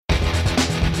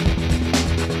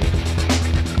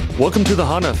Welcome to the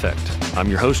HANA Effect. I'm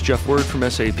your host, Jeff Word from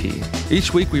SAP.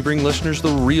 Each week, we bring listeners the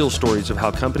real stories of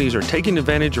how companies are taking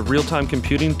advantage of real-time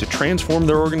computing to transform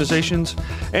their organizations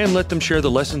and let them share the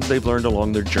lessons they've learned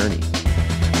along their journey.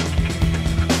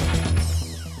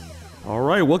 All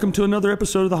right, welcome to another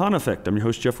episode of the HANA Effect. I'm your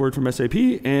host, Jeff Word from SAP,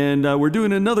 and we're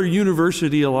doing another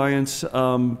University Alliance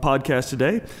podcast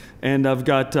today. And I've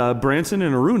got Branson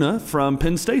and Aruna from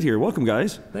Penn State here. Welcome,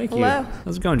 guys. Thank you. Hello.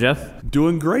 How's it going, Jeff?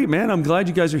 Doing great, man. I'm glad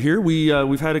you guys are here.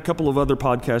 We've had a couple of other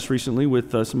podcasts recently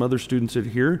with some other students that are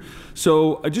here.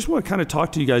 So I just want to kind of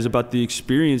talk to you guys about the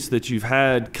experience that you've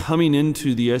had coming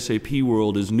into the SAP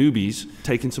world as newbies,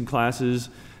 taking some classes,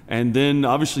 and then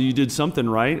obviously you did something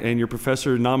right, and your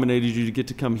professor nominated you to get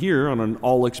to come here on an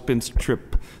all-expense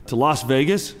trip to Las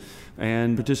Vegas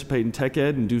and participate in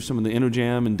TechEd and do some of the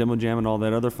InnoJam and DemoJam and all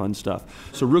that other fun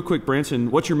stuff. So real quick, Branson,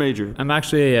 what's your major? I'm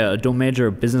actually a dual major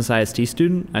business IST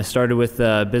student. I started with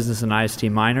business and IST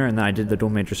minor, and then I did the dual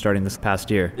major starting this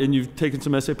past year. And you've taken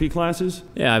some SAP classes?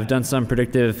 Yeah, I've done some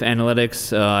predictive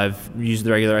analytics. I've used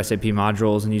the regular SAP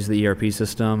modules and used the ERP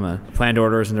system, planned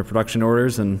orders into production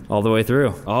orders, and all the way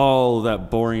through. All that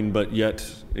boring but yet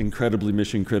incredibly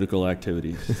mission-critical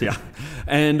activities. Yeah.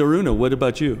 And Aruna, what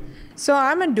about you? So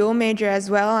I'm a dual major as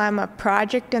well. I'm a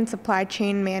project and supply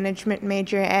chain management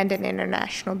major and an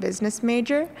international business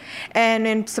major. And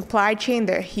in supply chain,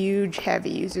 they're huge, heavy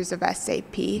users of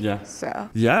SAP.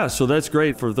 Yeah. So that's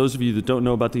great. For those of you that don't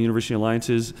know about the University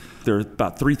Alliances, there are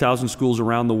about 3,000 schools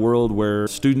around the world where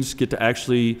students get to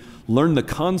actually learn the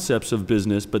concepts of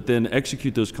business, but then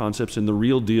execute those concepts in the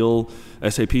real deal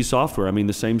SAP software. I mean,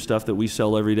 the same stuff that we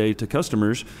sell every day to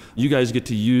customers. You guys get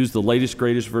to use the latest,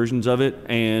 greatest versions of it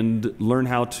and learn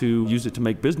how to use it to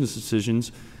make business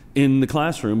decisions in the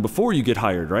classroom before you get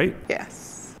hired, right?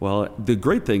 Yes. Well, the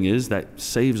great thing is that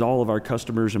saves all of our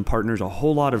customers and partners a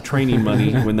whole lot of training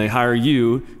money when they hire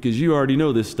you, because you already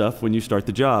know this stuff when you start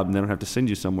the job and they don't have to send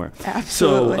you somewhere.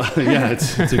 Absolutely. So,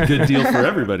 it's a good deal for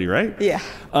everybody, right? Yeah.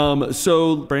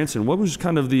 So, Branson, what was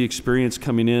kind of the experience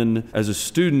coming in as a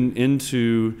student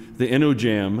into the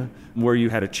InnoJam, where you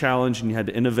had a challenge and you had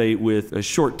to innovate with a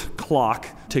short clock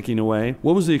ticking away?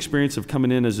 What was the experience of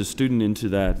coming in as a student into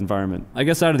that environment? I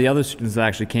guess out of the other students that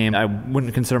actually came, I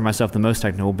wouldn't consider myself the most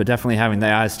technical, but definitely having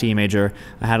the IST major,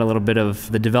 I had a little bit of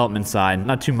the development side.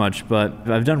 Not too much, but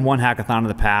I've done one hackathon in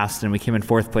the past, and we came in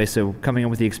fourth place, so coming in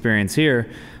with the experience here,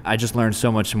 I just learned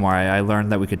so much more. I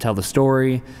learned that we could tell the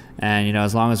story, and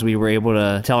as long as we were able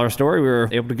to tell our story, we were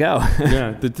able to go.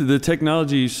 Yeah, the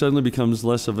technology suddenly becomes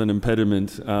less of an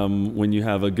impediment when you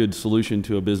have a good solution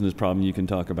to a business problem you can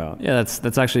talk about. Yeah,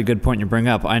 that's actually a good point you bring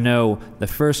up. I know the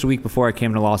first week before I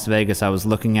came to Las Vegas, I was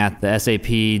looking at the SAP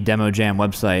DemoJam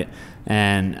website,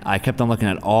 and I kept on looking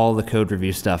at all the code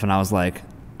review stuff, and I was like,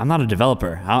 I'm not a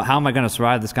developer. How am I going to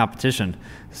survive this competition?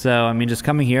 So, just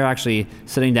coming here, actually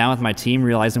sitting down with my team,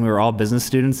 realizing we were all business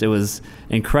students, it was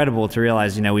incredible to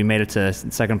realize, we made it to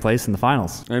second place in the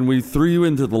finals. And we threw you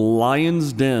into the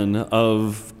lion's den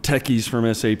of techies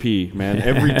from SAP, man.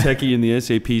 Every techie in the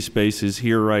SAP space is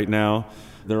here right now.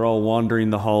 They're all wandering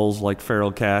the halls like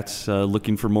feral cats,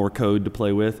 looking for more code to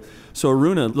play with. So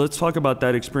Aruna, let's talk about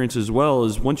that experience as well.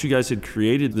 As once you guys had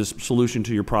created this solution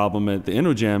to your problem at the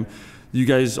InnoJam, you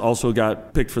guys also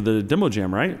got picked for the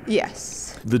DemoJam, right? Yes.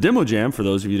 The DemoJam, for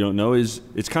those of you who don't know,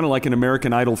 it's kind of like an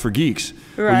American Idol for geeks,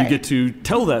 where you get to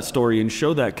tell that story and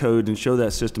show that code and show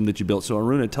that system that you built. So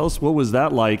Aruna, tell us, what was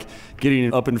that like,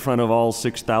 getting up in front of all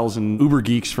 6,000 uber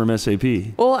geeks from SAP?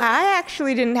 Well, I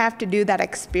actually didn't have to do that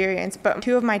experience, but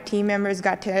two of my team members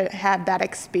got to have that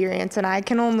experience, and I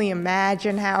can only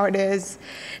imagine how it is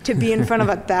to be in front of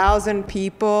 1,000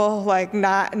 people, like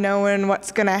not knowing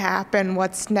what's going to happen,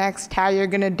 what's next, how you're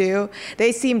going to do.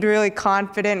 They seemed really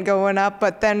confident going up,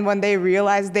 but then when they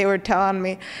realized, they were telling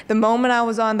me, the moment I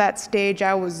was on that stage,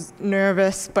 I was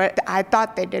nervous, but I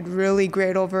thought they did really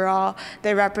great overall.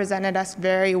 They represented us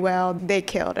very well. They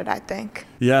killed it, I think.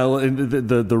 Yeah, well, and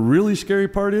the really scary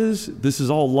part is this is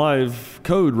all live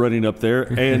code running up there,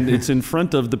 and it's in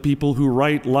front of the people who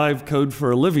write live code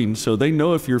for a living, so they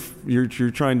know if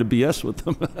you're trying to BS with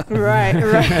them. Right,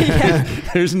 yeah.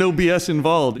 There's no BS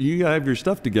involved. You gotta have your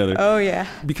stuff together. Oh, yeah.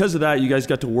 Because of that, you guys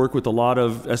got to work with a lot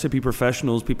of SAP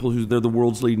professionals, people who they're the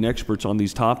world's leading experts on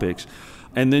these topics.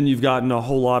 And then you've gotten a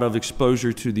whole lot of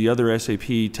exposure to the other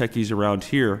SAP techies around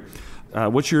here.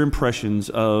 What's your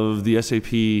impressions of the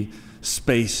SAP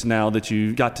space now that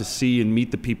you got to see and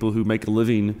meet the people who make a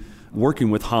living working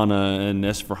with HANA and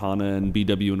S4HANA and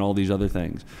BW and all these other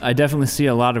things? I definitely see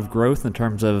a lot of growth in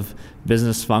terms of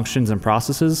business functions and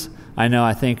processes.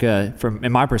 I think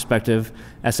in my perspective,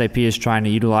 SAP is trying to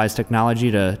utilize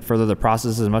technology to further the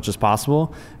processes as much as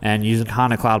possible, and using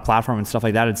HANA Cloud Platform and stuff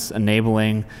like that, it's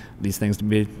enabling these things to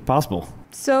be possible.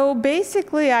 So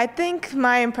basically, I think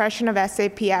my impression of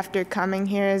SAP after coming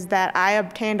here is that I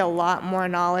obtained a lot more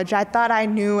knowledge. I thought I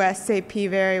knew SAP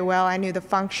very well. I knew the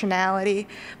functionality.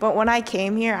 But when I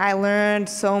came here, I learned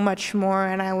so much more,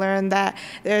 and I learned that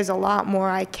there's a lot more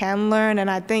I can learn,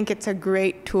 and I think it's a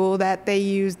great tool that they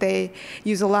use. They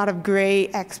use a lot of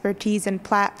great expertise and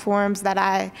platforms that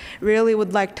I really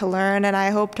would like to learn, and I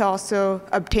hope to also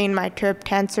obtain my TERP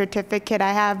 10 certificate.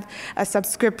 I have a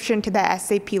subscription to the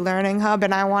SAP Learning Hub,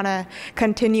 and I want to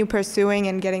continue pursuing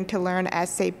and getting to learn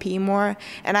SAP more.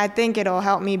 And I think it'll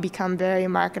help me become very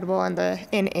marketable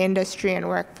in industry and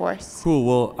workforce. Cool.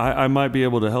 Well, I might be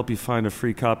able to help you find a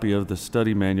free copy of the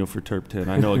study manual for TERP 10.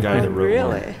 I know a guy that wrote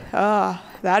Really? one. Oh,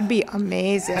 that'd be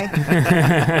amazing.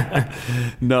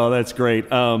 No, that's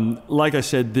great. Like I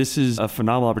said, this is a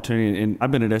phenomenal opportunity, and I've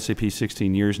been at SAP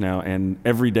 16 years now, and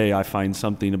every day I find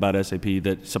something about SAP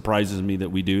that surprises me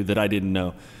that we do that I didn't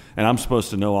know. And I'm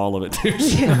supposed to know all of it too,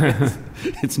 so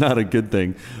it's not a good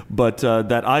thing. But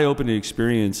that eye-opening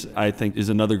experience, I think, is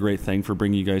another great thing for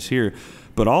bringing you guys here.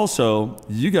 But also,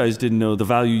 you guys didn't know the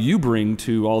value you bring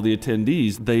to all the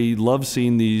attendees. They love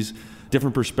seeing these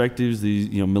different perspectives, these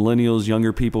millennials,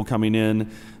 younger people coming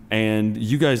in, and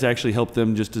you guys actually help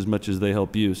them just as much as they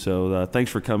help you. So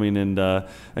thanks for coming and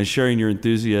sharing your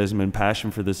enthusiasm and passion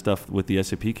for this stuff with the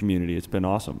SAP community. It's been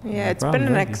awesome. Yeah, it's been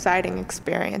an exciting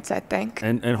experience, I think.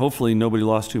 And hopefully nobody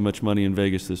lost too much money in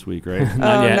Vegas this week, right?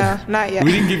 Not yet. No, not yet.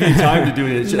 We didn't give you time to do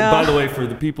it. No. By the way, for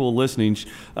the people listening,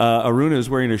 Aruna is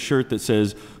wearing a shirt that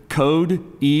says "Code,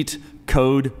 Eat,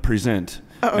 Code, Present."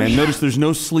 Notice there's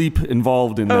no sleep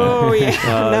involved in that. Oh, yeah.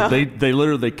 No. They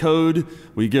literally code.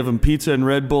 We give them pizza and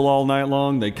Red Bull all night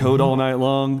long. They code all night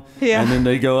long. Yeah. And then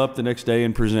they go up the next day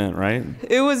and present, right?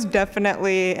 It was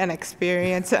definitely an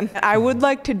experience, and I would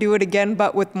like to do it again,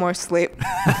 but with more sleep.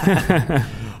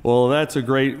 Well, that's a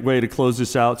great way to close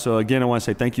this out. So again, I want to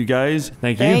say thank you guys.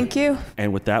 Thank you. Thank you.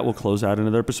 And with that, we'll close out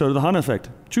another episode of The HANA Effect.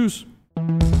 Cheers.